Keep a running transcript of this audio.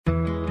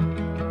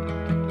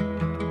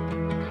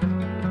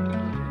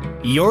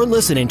You're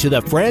listening to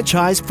the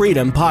Franchise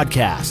Freedom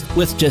Podcast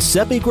with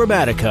Giuseppe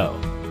Grammatico.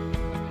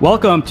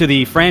 Welcome to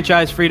the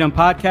Franchise Freedom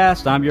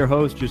Podcast. I'm your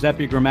host,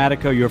 Giuseppe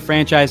Grammatico, your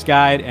franchise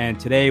guide, and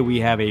today we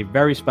have a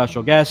very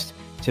special guest.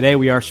 Today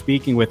we are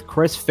speaking with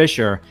Chris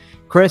Fisher.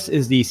 Chris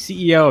is the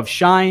CEO of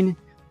Shine.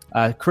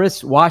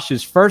 Chris washed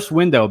his first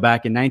window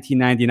back in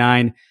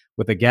 1999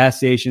 with a gas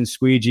station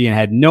squeegee and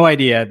had no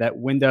idea that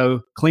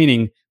window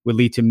cleaning would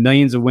lead to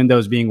millions of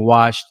windows being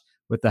washed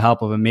with the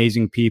help of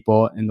amazing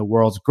people in the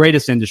world's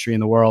greatest industry in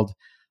the world,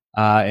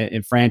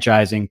 in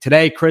franchising.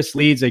 Today, Chris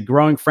leads a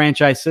growing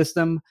franchise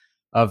system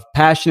of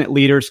passionate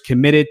leaders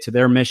committed to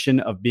their mission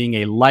of being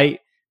a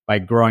light by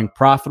growing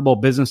profitable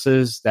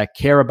businesses that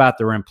care about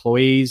their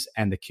employees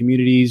and the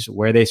communities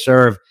where they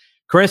serve.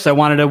 Chris, I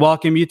wanted to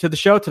welcome you to the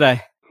show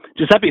today.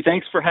 Giuseppe,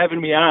 thanks for having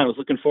me on. I was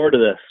looking forward to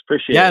this.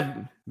 Appreciate it.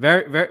 Yeah,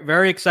 very, very,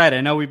 very excited.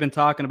 I know we've been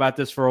talking about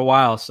this for a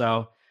while,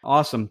 so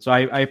awesome. So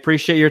I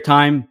appreciate your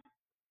time.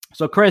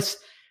 So Chris,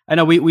 I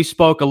know we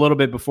spoke a little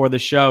bit before the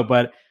show,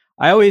 but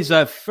I always,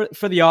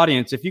 for the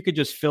audience, if you could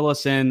just fill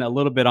us in a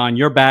little bit on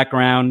your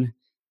background,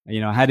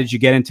 how did you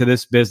get into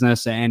this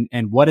business and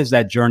what does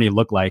that journey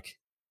look like?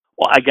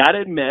 Well, I got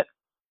to admit,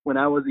 when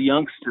I was a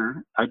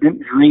youngster, I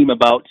didn't dream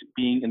about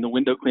being in the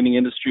window cleaning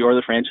industry or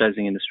the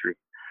franchising industry.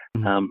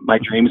 My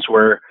dreams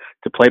were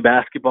to play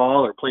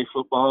basketball or play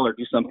football or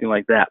do something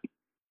like that.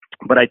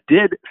 But I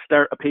did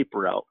start a paper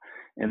route.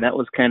 And that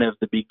was kind of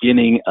the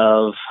beginning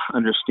of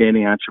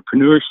understanding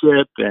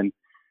entrepreneurship and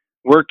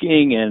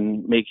working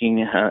and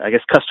making,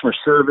 customer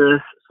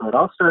service. So it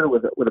all started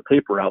with a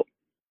paper route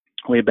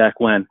way back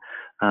when.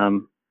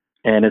 And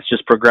it's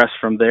just progressed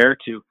from there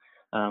to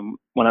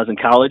when I was in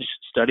college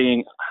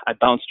studying. I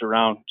bounced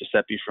around,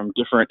 Giuseppe, from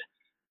different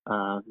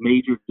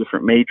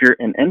major,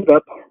 and ended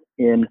up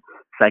in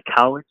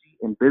psychology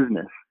and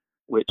business,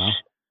 which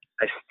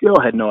I still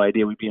had no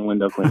idea we'd be in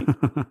window cleaning.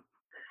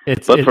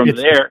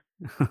 There,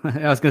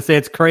 I was going to say,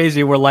 it's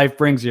crazy where life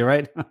brings you,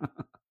 right?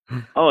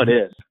 Oh, it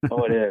is.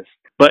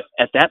 But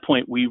at that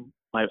point,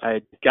 I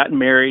had gotten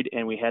married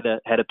and we had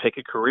to pick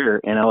a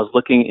career, and I was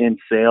looking in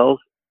sales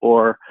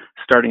or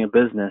starting a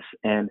business,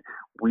 and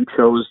we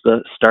chose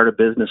the start a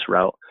business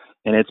route,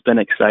 and it's been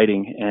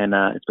exciting, and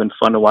it's been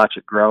fun to watch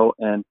it grow,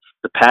 and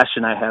the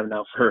passion I have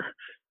now for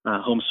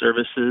home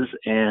services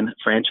and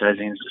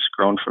franchising has just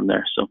grown from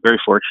there. So very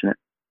fortunate.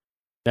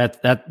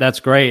 That's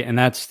great, and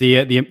that's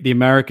the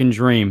American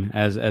dream,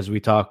 as we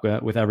talk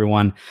with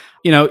everyone.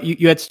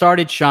 You had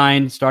started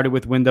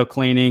with window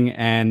cleaning,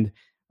 and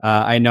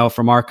I know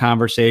from our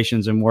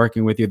conversations and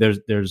working with you,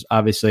 there's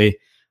obviously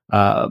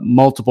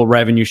multiple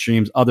revenue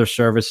streams, other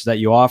services that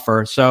you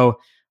offer. So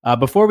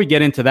before we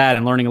get into that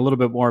and learning a little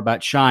bit more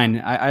about Shine,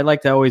 I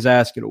like to always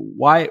ask,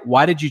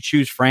 why did you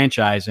choose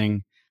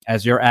franchising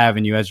as your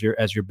avenue, as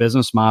your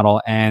business model,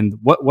 and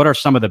what are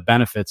some of the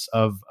benefits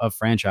of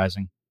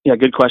franchising? Yeah,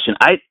 good question.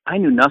 I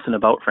knew nothing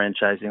about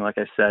franchising, like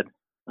I said,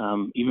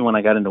 even when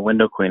I got into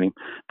window cleaning,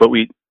 but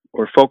we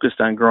were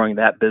focused on growing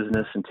that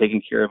business and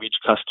taking care of each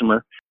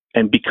customer.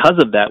 And because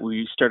of that,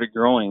 we started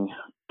growing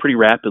pretty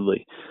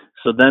rapidly.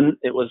 So then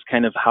it was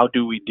kind of, how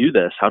do we do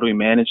this? How do we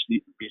manage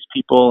these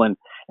people? And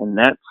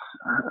that's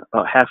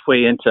about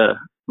halfway into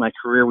my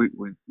career, we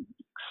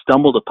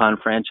stumbled upon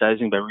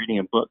franchising by reading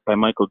a book by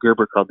Michael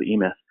Gerber called The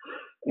E-Myth,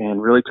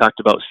 and really talked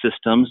about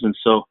systems. And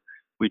so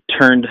we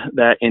turned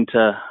that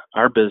into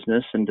our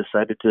business and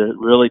decided to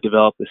really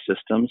develop the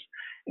systems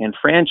and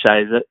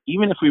franchise it.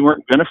 Even if we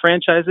weren't going to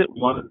franchise it, we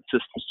wanted the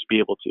systems to be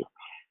able to.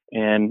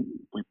 And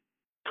we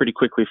pretty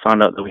quickly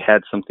found out that we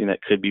had something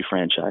that could be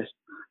franchised.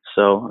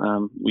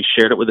 So we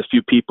shared it with a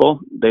few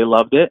people. They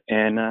loved it,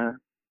 and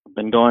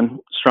been going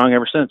strong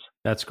ever since.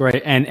 That's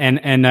great.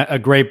 And a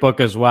great book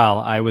as well.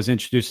 I was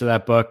introduced to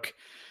that book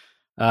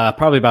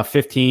probably about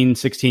 15,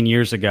 16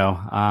 years ago.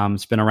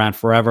 It's been around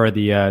forever.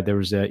 There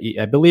was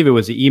I believe it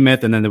was the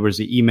E-Myth, and then there was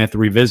the E-Myth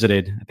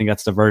Revisited. I think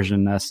that's the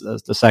version. That's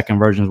the second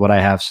version is what I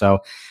have. So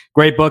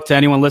great book to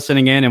anyone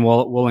listening in, and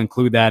we'll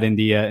include that in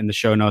the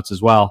show notes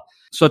as well.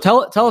 So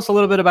tell us a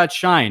little bit about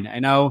Shine. I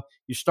know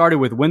you started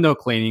with window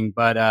cleaning,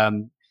 but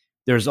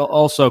there's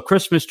also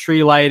Christmas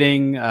tree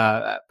lighting,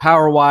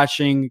 power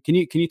washing. Can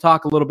you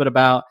talk a little bit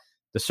about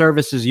the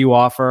services you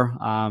offer,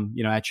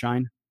 at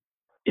Shine?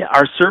 Yeah,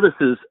 our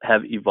services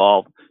have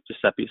evolved,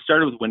 Giuseppe. It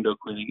started with window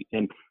cleaning,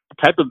 and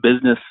the type of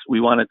business we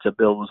wanted to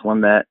build was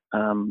one that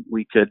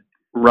we could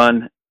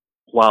run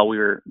while we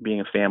were being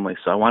a family.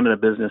 So I wanted a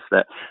business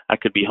that I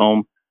could be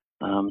home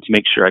to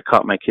make sure I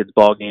caught my kids'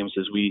 ball games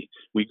as we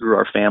grew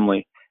our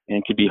family,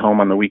 and could be home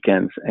on the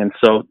weekends. And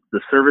so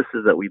the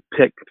services that we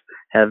picked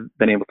have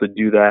been able to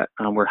do that.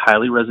 We're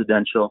highly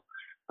residential,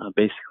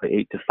 basically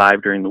 8 to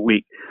 5 during the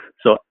week.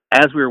 So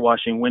as we were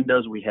washing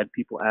windows, we had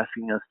people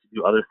asking us to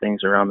do other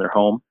things around their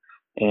home.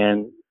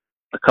 And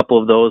a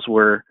couple of those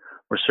were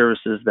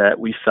services that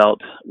we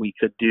felt we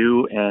could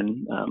do,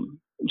 and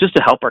just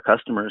to help our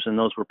customers. And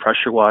those were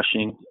pressure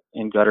washing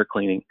and gutter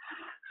cleaning.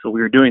 So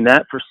we were doing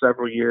that for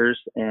several years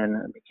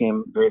and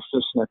became very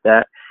efficient at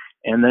that.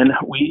 And then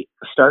we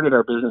started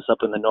our business up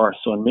in the north.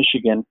 So in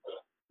Michigan,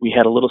 we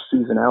had a little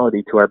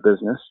seasonality to our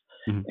business,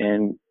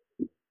 and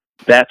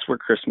that's where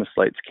Christmas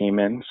lights came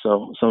in.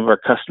 So some of our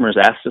customers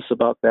asked us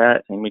about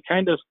that, and we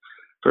kind of,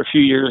 for a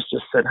few years,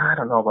 just said, I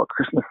don't know about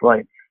Christmas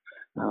lights.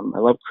 I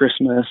love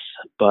Christmas,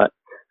 but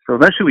so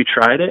eventually we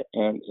tried it,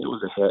 and it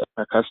was a hit.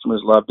 Our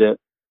customers loved it.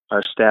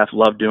 Our staff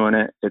loved doing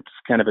it. It's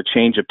kind of a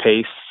change of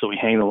pace. So we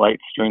hang the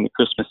lights during the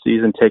Christmas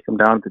season, take them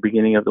down at the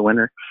beginning of the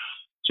winter,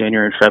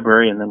 January and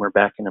February, and then we're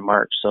back into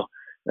March. So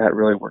that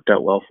really worked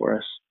out well for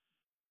us.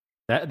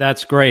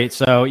 That's great.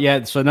 So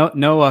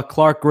no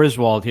Clark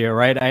Griswold here,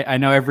 right? I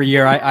know every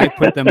year I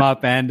put them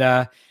up,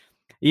 and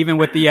even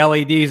with the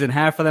LEDs, and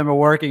half of them are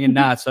working and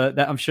not. So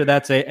I'm sure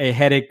that's a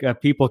headache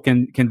people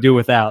can do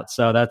without.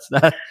 So that's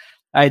that.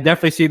 I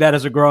definitely see that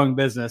as a growing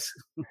business.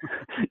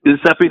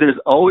 Giuseppe, there's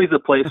always a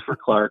place for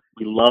Clark.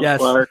 We love Yes.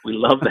 Clark. We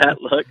love that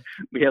look.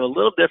 We have a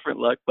little different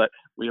look, but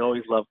we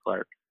always love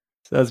Clark.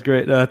 That's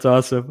great. That's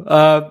awesome.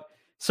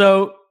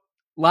 So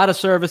a lot of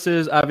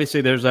services.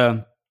 Obviously, there's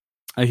a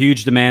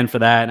huge demand for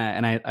that,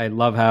 and I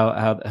love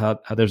how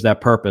there's that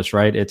purpose,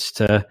 right? It's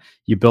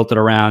you built it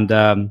around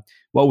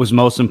what was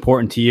most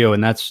important to you,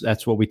 and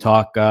that's what we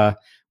talk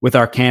with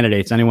our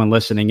candidates. Anyone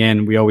listening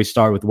in, we always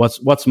start with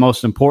what's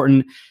most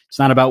important. It's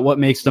not about what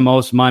makes the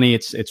most money.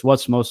 It's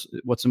what's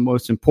the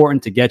most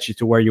important to get you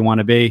to where you want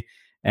to be.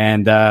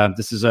 And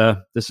this is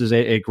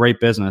a great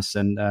business,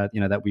 and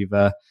that we've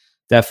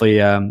definitely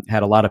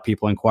had a lot of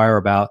people inquire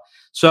about.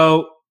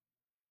 So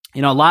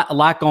a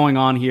lot going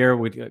on here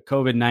with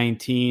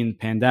COVID-19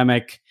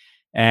 pandemic,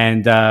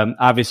 and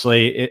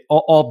obviously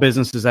all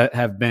businesses that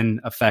have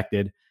been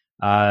affected.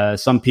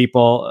 Some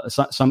people,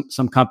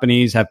 some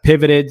companies have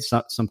pivoted.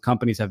 Some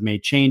companies have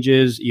made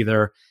changes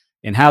either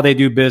in how they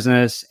do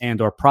business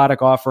and or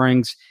product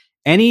offerings.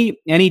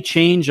 Any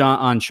change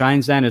on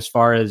Shine's end as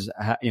far as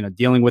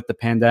dealing with the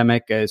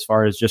pandemic, as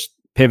far as just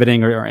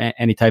pivoting or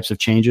any types of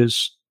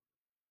changes?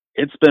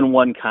 It's been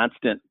one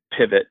constant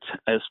pivot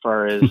as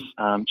far as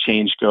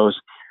change goes.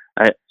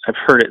 I've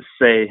heard it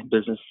say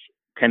business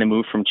kind of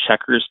moved from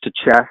checkers to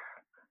chess,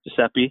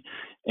 Giuseppe,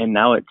 and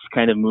now it's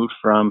kind of moved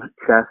from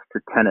chess to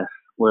tennis,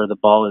 where the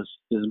ball is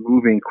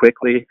moving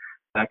quickly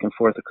back and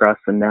forth across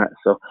the net.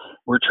 So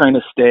we're trying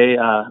to stay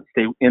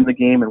in the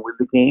game and with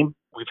the game.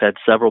 We've had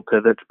several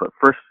pivots, but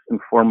first and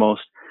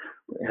foremost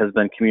has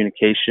been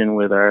communication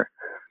with our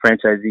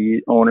franchisee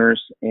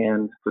owners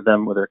and for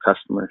them with our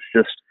customers.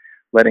 Just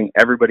letting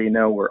everybody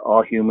know we're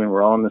all human,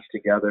 we're all in this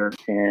together,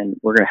 and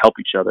we're going to help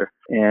each other.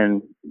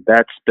 And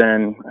that's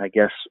been, I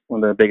guess,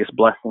 one of the biggest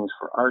blessings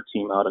for our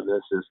team out of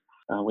this is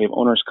we have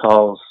owners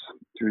calls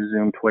through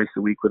Zoom twice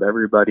a week with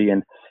everybody,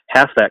 and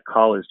half that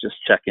call is just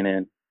checking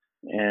in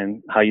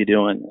and how you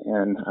doing.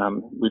 And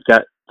we've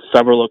got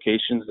several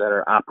locations that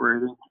are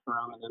operating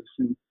around the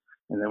nation,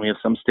 and then we have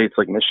some states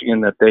like Michigan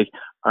that they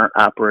aren't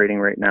operating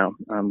right now,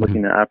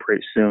 looking to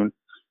operate soon.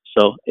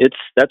 So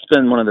that's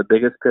been one of the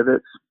biggest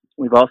pivots.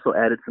 We've also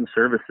added some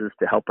services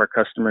to help our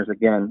customers,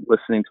 again,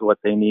 listening to what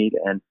they need.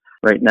 And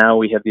right now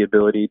we have the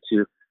ability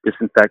to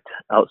disinfect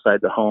outside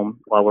the home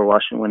while we're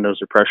washing windows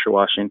or pressure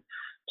washing,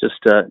 just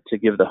to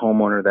give the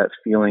homeowner that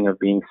feeling of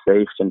being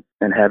safe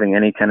and having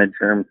any kind of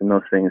germs and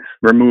those things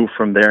removed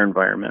from their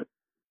environment.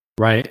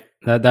 Right.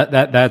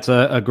 That's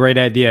a great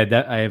idea.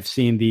 That I have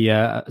seen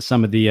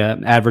some of the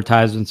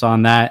advertisements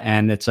on that,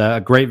 and it's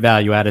a great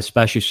value add,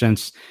 especially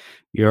since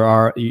you're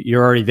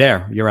already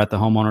there. You're at the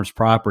homeowner's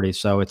property,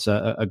 so it's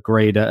a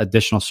great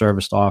additional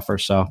service to offer.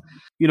 So,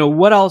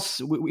 what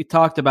else? We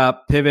talked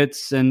about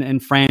pivots and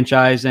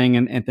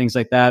franchising and things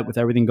like that with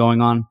everything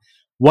going on.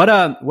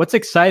 What's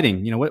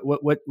exciting?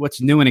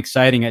 What's new and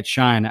exciting at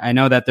Shine? I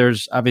know that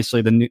there's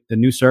obviously the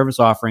new service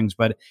offerings,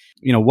 but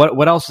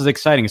what else is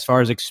exciting as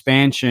far as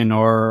expansion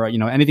or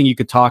anything you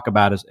could talk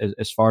about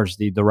as far as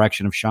the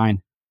direction of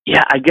Shine?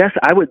 Yeah, I guess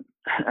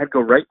I'd go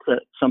right to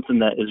something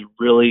that is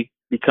really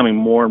becoming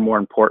more and more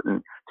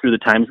important through the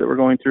times that we're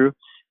going through,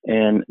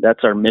 and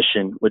that's our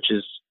mission, which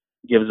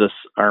gives us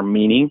our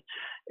meaning.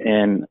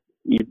 And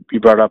you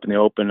brought up in the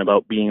open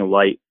about being a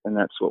light, and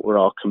that's what we're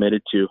all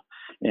committed to.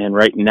 And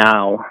right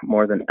now,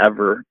 more than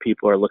ever,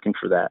 people are looking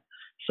for that.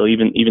 So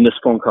even this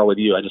phone call with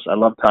you, I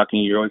love talking to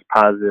you. You're always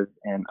positive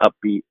and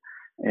upbeat,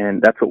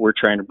 and that's what we're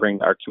trying to bring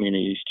our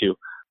communities to.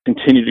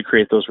 Continue to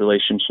create those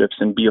relationships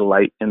and be a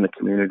light in the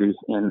communities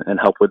and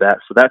help with that.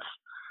 So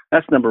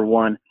that's number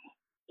one.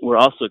 We're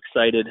also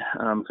excited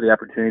for the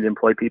opportunity to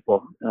employ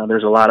people.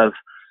 There's a lot of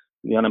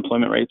the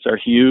unemployment rates are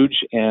huge,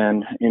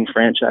 and in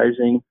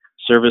franchising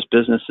service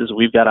businesses,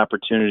 we've got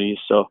opportunities.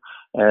 So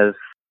as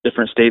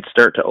different states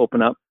start to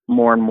open up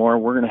more and more,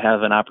 we're going to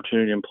have an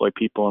opportunity to employ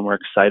people, and we're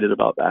excited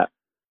about that.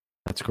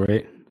 That's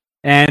great.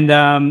 And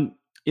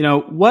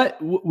what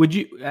would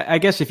you? I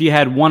guess if you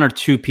had one or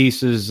two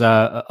pieces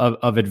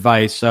of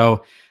advice.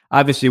 So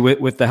obviously,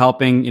 with the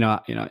helping,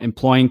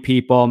 employing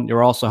people,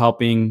 you're also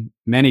helping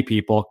many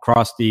people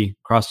across the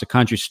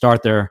country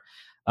start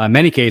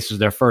many cases,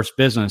 their first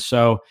business.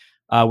 So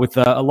with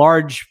a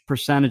large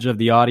percentage of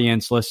the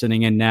audience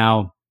listening in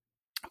now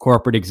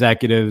corporate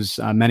executives,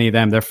 many of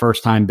them, their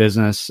first time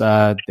business,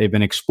 they've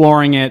been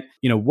exploring it.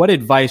 What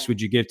advice would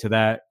you give to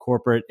that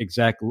corporate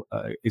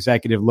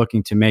executive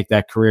looking to make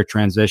that career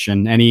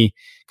transition? Any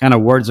kind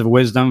of words of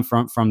wisdom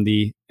from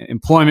the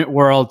employment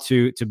world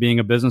to being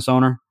a business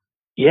owner?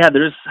 Yeah,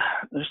 there's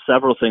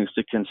several things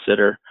to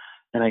consider.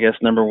 And I guess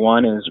number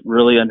one is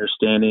really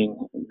understanding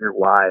your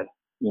why.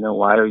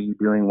 Why are you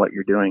doing what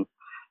you're doing?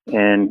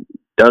 And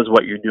does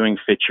what you're doing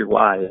fit your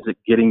why? Is it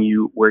getting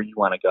you where you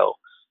want to go?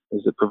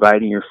 Is it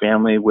providing your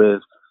family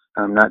with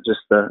not just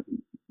the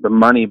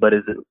money, but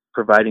is it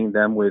providing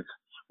them with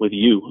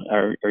you?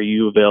 Are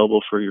you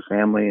available for your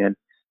family? And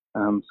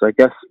so I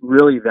guess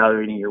really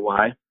evaluating your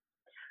why,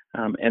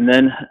 and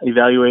then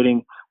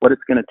evaluating what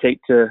it's going to take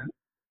to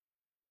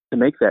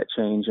make that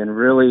change, and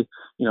really,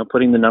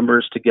 putting the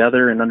numbers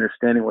together and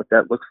understanding what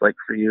that looks like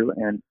for you,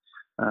 and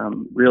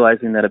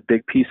realizing that a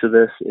big piece of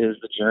this is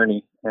the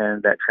journey,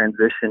 and that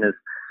transition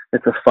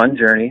it's a fun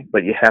journey,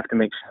 but you have to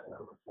make sure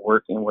it's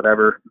work in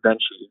whatever venture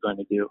you're going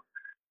to do.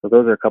 So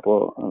those are a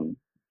couple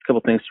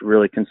things to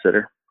really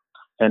consider.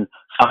 And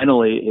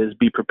finally is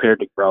be prepared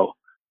to grow.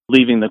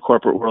 Leaving the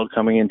corporate world,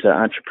 coming into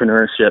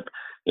entrepreneurship,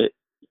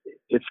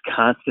 it's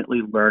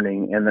constantly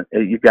learning, and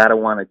you got to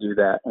want to do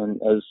that. And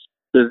as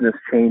business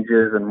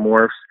changes and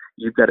morphs,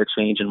 you've got to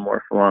change and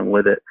morph along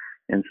with it.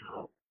 And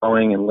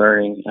growing and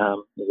learning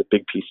is a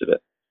big piece of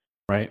it.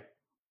 Right.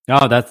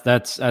 Oh,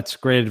 that's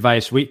great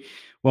advice.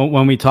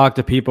 When we talk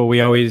to people, we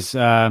always,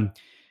 when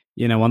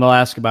they'll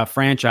ask about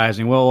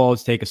franchising, we'll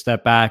always take a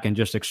step back and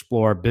just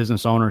explore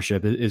business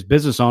ownership. Is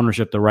business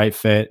ownership the right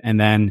fit? And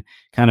then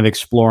kind of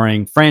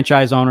exploring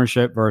franchise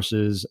ownership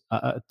versus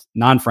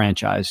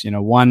non-franchise.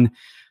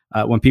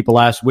 When people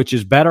ask which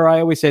is better, I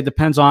always say it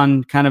depends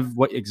on kind of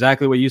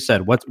exactly what you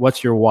said.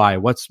 What's your why?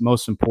 What's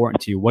most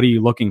important to you? What are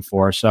you looking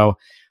for? So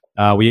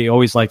we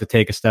always like to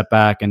take a step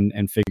back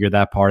and figure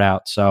that part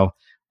out. So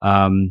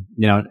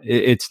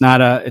it's not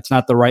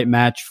the right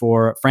match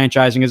for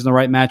franchising. Isn't the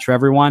right match for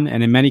everyone,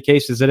 and in many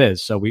cases it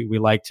is. So we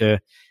like to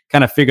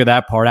kind of figure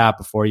that part out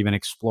before even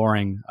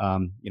exploring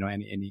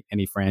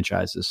any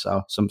franchises.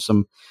 So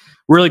some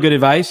really good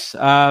advice.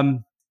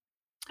 And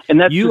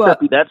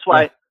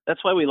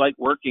that's why we like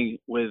working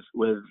with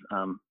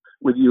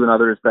you and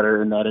others that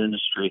are in that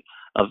industry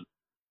of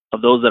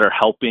those that are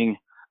helping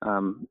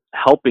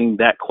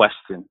that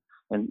question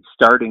and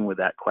starting with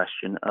that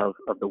question of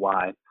the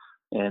why.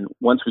 And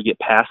once we get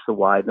past the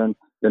why, then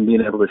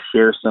being able to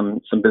share some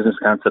business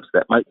concepts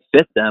that might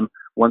fit them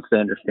once they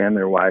understand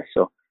their why.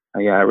 So I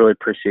really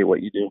appreciate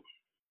what you do.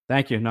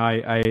 Thank you. No,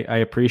 I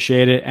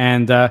appreciate it.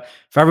 And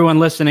for everyone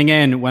listening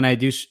in, when I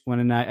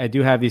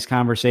do have these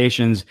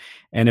conversations,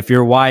 and if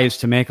your why is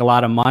to make a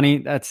lot of money,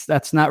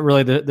 that's not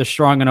really the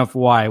strong enough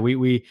why.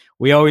 We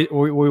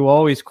will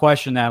always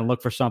question that and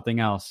look for something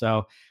else.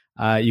 So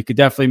you could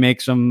definitely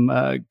make some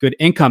good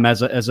income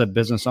as a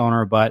business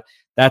owner, but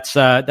that's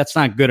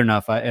not good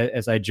enough.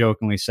 As I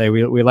jokingly say,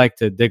 we like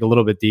to dig a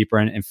little bit deeper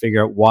and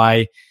figure out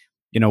why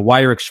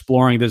you're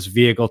exploring this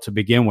vehicle to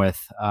begin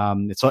with.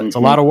 It's a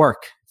lot of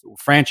work.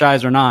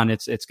 Franchise or non,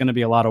 it's going to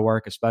be a lot of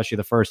work, especially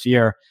the first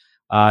year.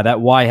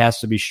 That why has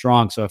to be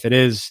strong. So if it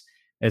is,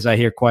 as I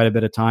hear quite a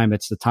bit of time,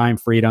 it's the time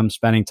freedom,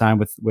 spending time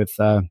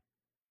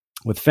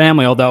with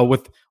family. Although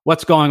with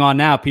what's going on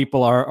now,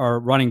 people are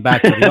running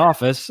back to the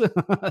office.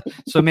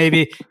 So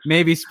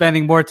maybe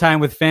spending more time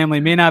with family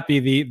may not be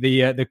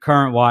the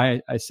current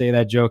why. I say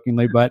that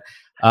jokingly, but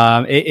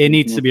it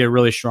needs to be a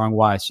really strong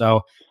why.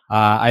 So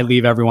I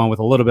leave everyone with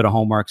a little bit of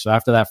homework. So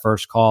after that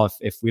first call,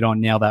 if we don't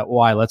nail that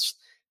why, let's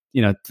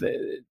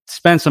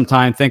spend some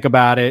time, think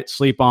about it,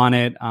 sleep on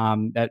it.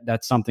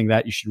 That's something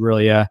that you should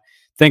really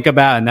think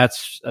about, and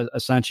that's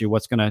essentially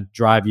what's going to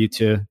drive you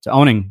to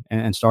owning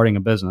and starting a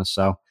business.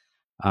 So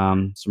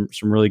some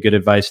really good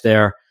advice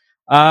there.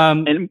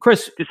 And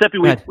Chris, Giuseppe,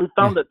 we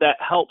found that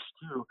helps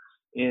too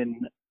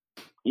in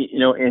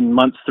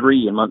month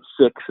 3 and month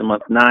 6 and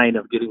month 9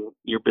 of getting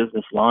your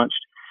business launched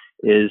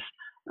is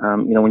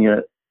when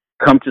you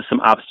come to some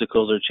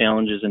obstacles or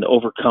challenges and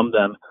overcome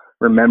them,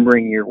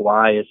 remembering your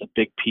why is a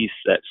big piece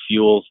that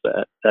fuels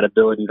that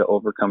ability to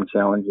overcome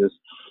challenges.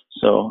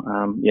 So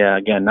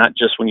again, not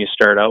just when you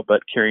start out,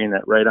 but carrying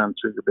that right on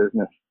through your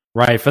business.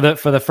 Right. For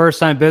the first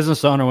time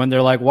business owner, when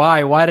they're like,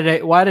 why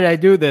did I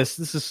do this?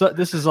 This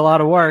is a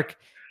lot of work.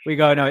 We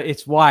go, no,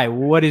 it's why.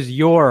 What is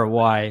your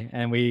why?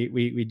 And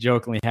we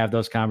jokingly have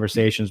those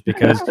conversations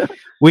because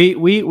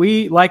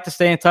we like to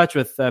stay in touch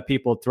with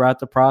people throughout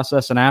the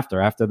process and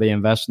after they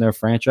invest in their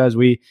franchise.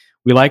 We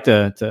like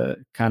to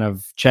kind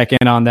of check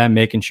in on them,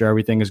 making sure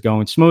everything is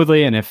going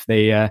smoothly and if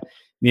they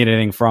need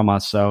anything from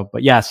us. So,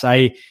 but yes,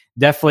 I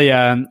definitely,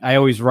 I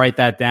always write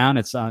that down.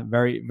 It's on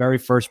very, very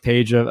first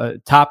page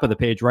of top of the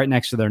page, right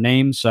next to their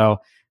name. So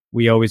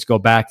we always go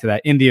back to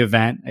that in the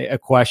event a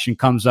question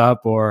comes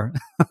up or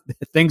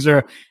things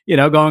are,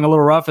 going a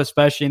little rough,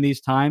 especially in these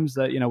times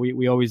that,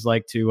 we always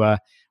like to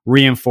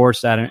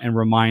reinforce that and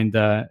remind,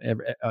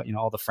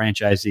 all the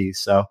franchisees.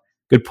 So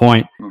good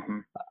point. Mm-hmm.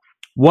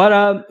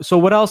 So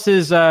what else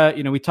is,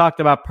 we talked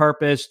about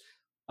purpose.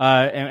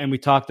 and we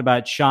talked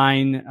about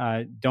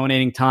Shine,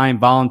 donating time,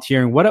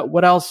 volunteering.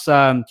 What else?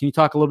 Can you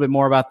talk a little bit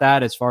more about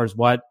that as far as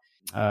what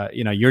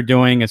you're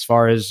doing as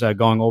far as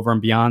going over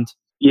and beyond?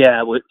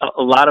 Yeah,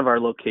 a lot of our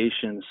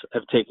locations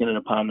have taken it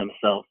upon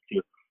themselves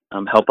to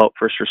help out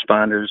first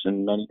responders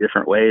in many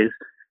different ways,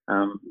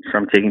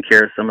 from taking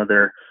care of some of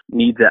their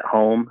needs at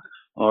home,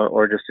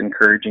 or just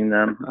encouraging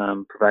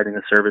them, providing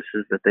the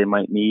services that they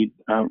might need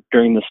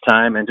during this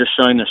time, and just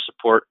showing their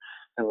support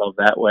and love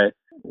that way.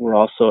 We're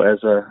also,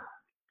 as a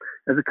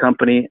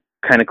company,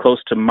 kind of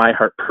close to my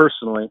heart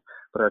personally,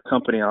 but our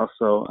company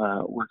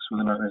also works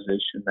with an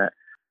organization that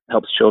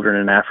helps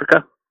children in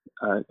Africa,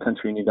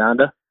 country in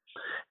Uganda.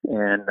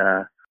 And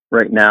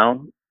right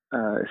now,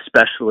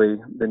 especially,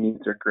 the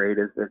needs are great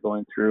as they're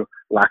going through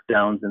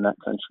lockdowns in that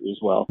country as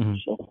well. Mm-hmm.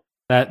 So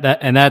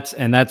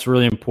that's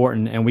really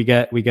important. And we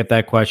get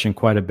that question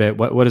quite a bit.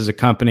 What is the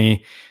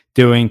company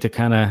doing to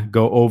kind of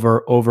go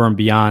over and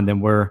beyond?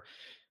 And we're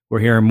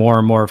hearing more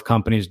and more of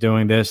companies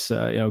doing this,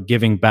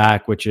 giving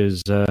back, which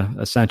is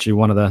essentially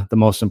one of the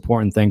most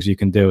important things you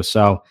can do.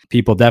 So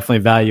people definitely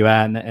value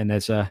that, and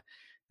that's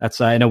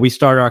I know we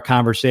started our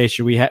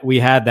conversation. We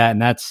had that,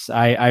 and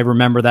I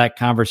remember that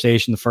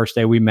conversation the first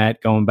day we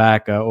met, going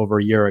back over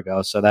a year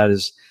ago. So that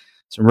is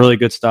some really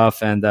good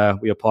stuff, and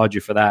we applaud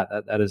you for that.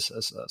 That is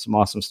some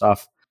awesome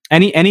stuff.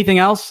 Anything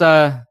else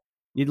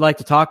you'd like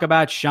to talk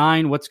about?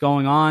 Shine, what's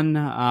going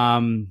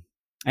on?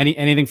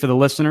 Anything for the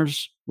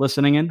listeners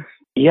listening in?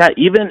 Yeah,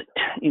 even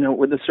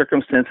with the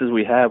circumstances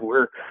we have,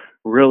 we're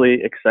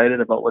really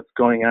excited about what's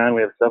going on.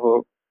 We have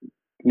several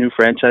new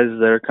franchises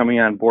that are coming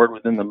on board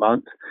within the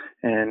month,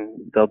 and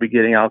they'll be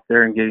getting out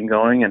there and getting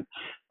going. And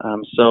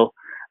so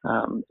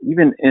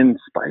even in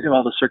spite of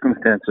all the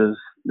circumstances,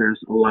 there's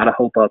a lot of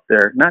hope out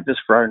there, not just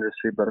for our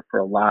industry, but for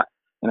a lot.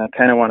 And I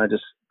kind of want to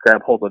just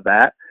grab hold of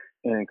that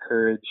and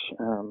encourage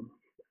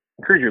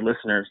your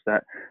listeners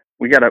that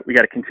we gotta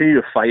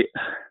continue to fight,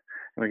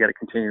 and we gotta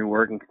continue to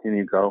work and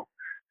continue to go.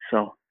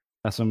 So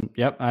awesome.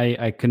 Yep,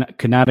 I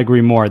could not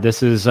agree more.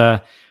 This is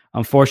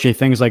unfortunately,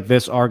 things like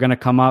this are going to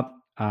come up.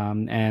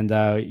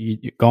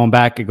 Going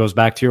back, it goes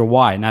back to your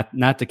why,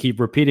 not to keep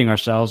repeating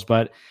ourselves,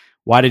 but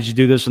why did you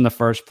do this in the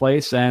first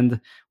place? And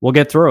we'll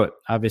get through it.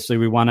 Obviously,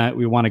 we want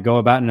to go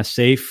about in a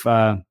safe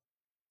and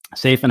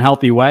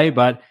healthy way,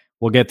 but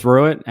we'll get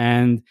through it.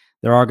 And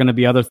there are going to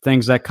be other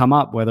things that come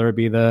up, whether it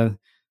be the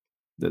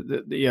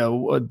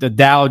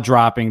Dow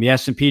dropping, the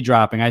S&P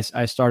dropping.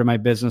 I started my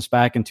business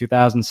back in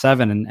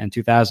 2007 and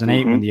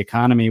 2008 when the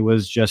economy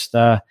was just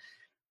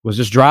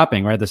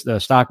dropping, right? The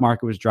stock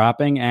market was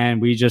dropping,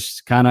 and we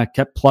just kind of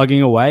kept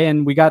plugging away,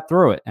 and we got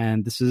through it.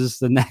 And this is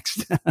the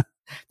next,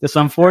 this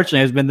unfortunately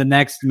has been the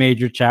next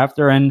major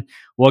chapter, and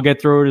we'll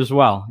get through it as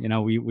well.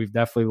 We've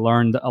definitely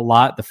learned a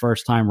lot the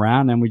first time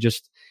around, and we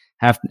just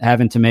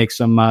having to make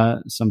some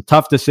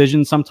tough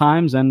decisions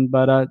sometimes,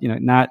 but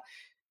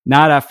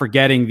not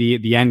forgetting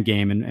the end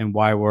game and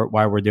why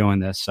we're doing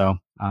this. So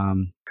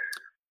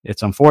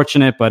it's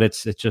unfortunate, but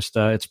it's just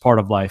it's part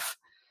of life.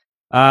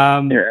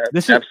 You're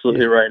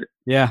absolutely right.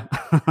 Yeah.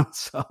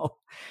 So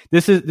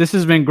this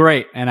has been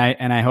great, and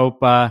I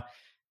hope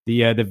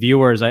the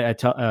viewers, I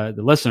tell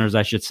the listeners,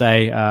 I should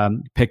say,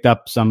 picked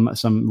up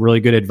some really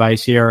good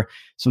advice here.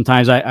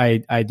 Sometimes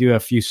I do a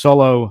few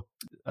solo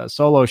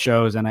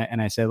shows, and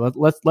I say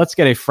let's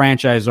get a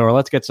franchisor,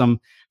 let's get some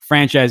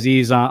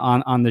franchisees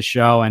on the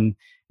show and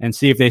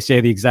see if they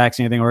say the exact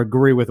same thing or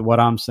agree with what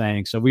I'm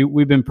saying. So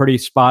we've been pretty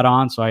spot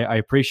on. So I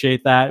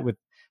appreciate that with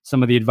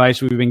some of the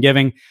advice we've been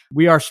giving.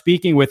 We are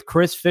speaking with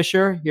Chris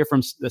Fisher here,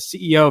 from the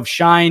CEO of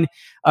Shine.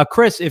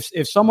 Chris,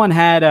 if someone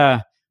had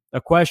a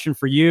question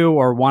for you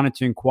or wanted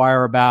to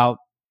inquire about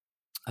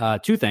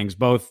two things,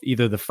 both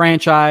either the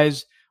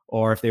franchise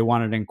or if they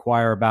wanted to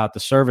inquire about the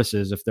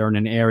services, if they're in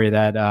an area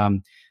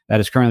that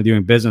is currently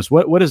doing business,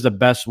 what is the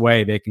best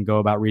way they can go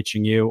about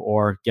reaching you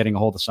or getting a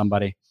hold of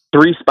somebody?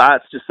 3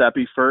 spots,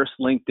 Giuseppe. First,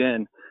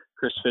 LinkedIn,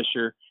 Chris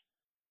Fisher.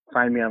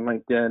 Find me on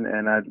LinkedIn,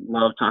 and I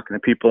love talking to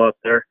people out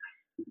there.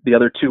 The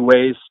other 2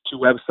 ways, 2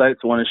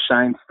 websites. One is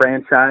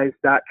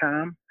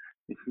shinefranchise.com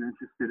if you're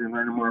interested in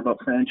learning more about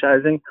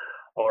franchising,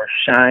 or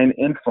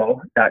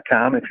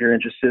shineinfo.com if you're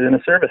interested in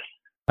a service.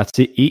 That's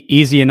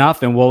easy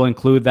enough, and we'll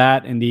include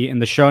that in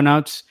the show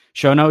notes.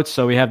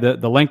 So we have the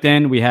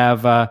LinkedIn. We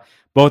have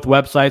both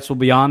websites will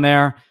be on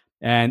there.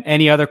 And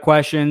any other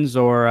questions,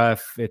 or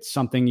if it's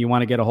something you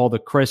want to get a hold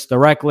of Chris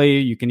directly,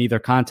 you can either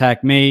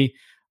contact me.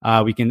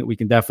 We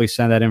can definitely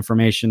send that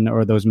information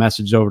or those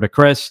messages over to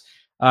Chris.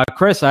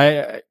 Chris,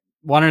 I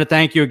wanted to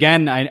thank you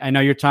again. I know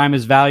your time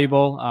is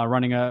valuable,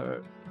 running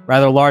a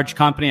rather large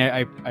company.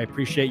 I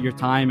appreciate your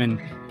time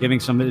and giving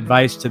some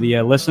advice to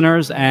the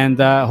listeners, and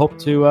hope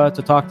to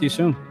talk to you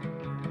soon.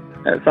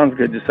 That sounds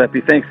good,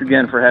 Giuseppe. Thanks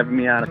again for having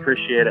me on.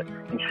 Appreciate it.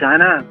 And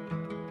shine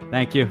on.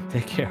 Thank you.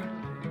 Take care.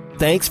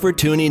 Thanks for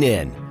tuning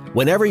in.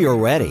 Whenever you're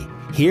ready,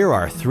 here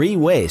are 3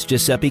 ways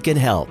Giuseppe can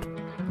help.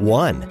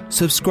 1.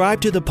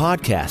 Subscribe to the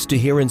podcast to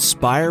hear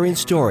inspiring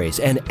stories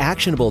and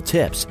actionable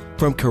tips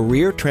from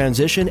career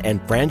transition and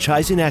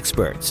franchising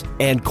experts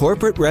and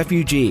corporate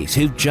refugees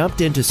who jumped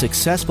into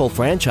successful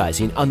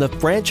franchising on the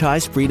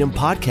Franchise Freedom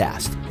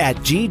Podcast at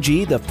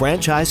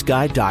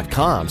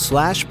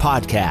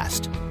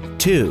ggthefranchiseguide.com/podcast.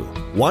 2.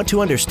 Want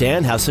to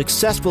understand how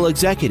successful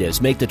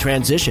executives make the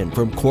transition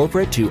from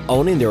corporate to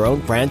owning their own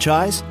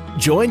franchise?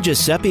 Join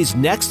Giuseppe's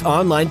next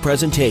online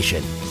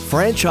presentation,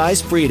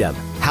 Franchise Freedom: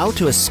 How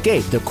to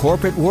Escape the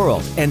Corporate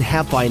World and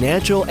Have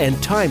Financial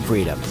and Time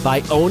Freedom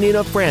by Owning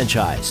a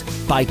Franchise,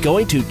 by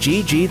going to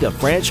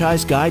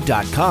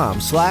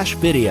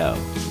ggthefranchiseguide.com/video.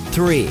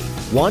 3.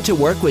 Want to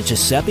work with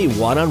Giuseppe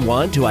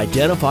one-on-one to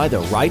identify the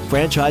right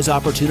franchise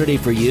opportunity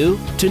for you,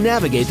 to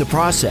navigate the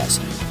process,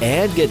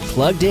 and get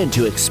plugged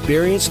into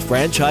experienced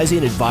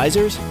franchising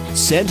advisors?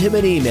 Send him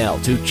an email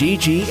to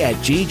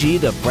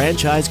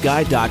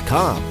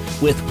gg@ggthefranchiseguide.com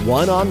with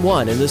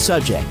one-on-one in the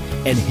subject,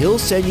 and he'll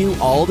send you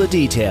all the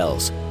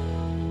details.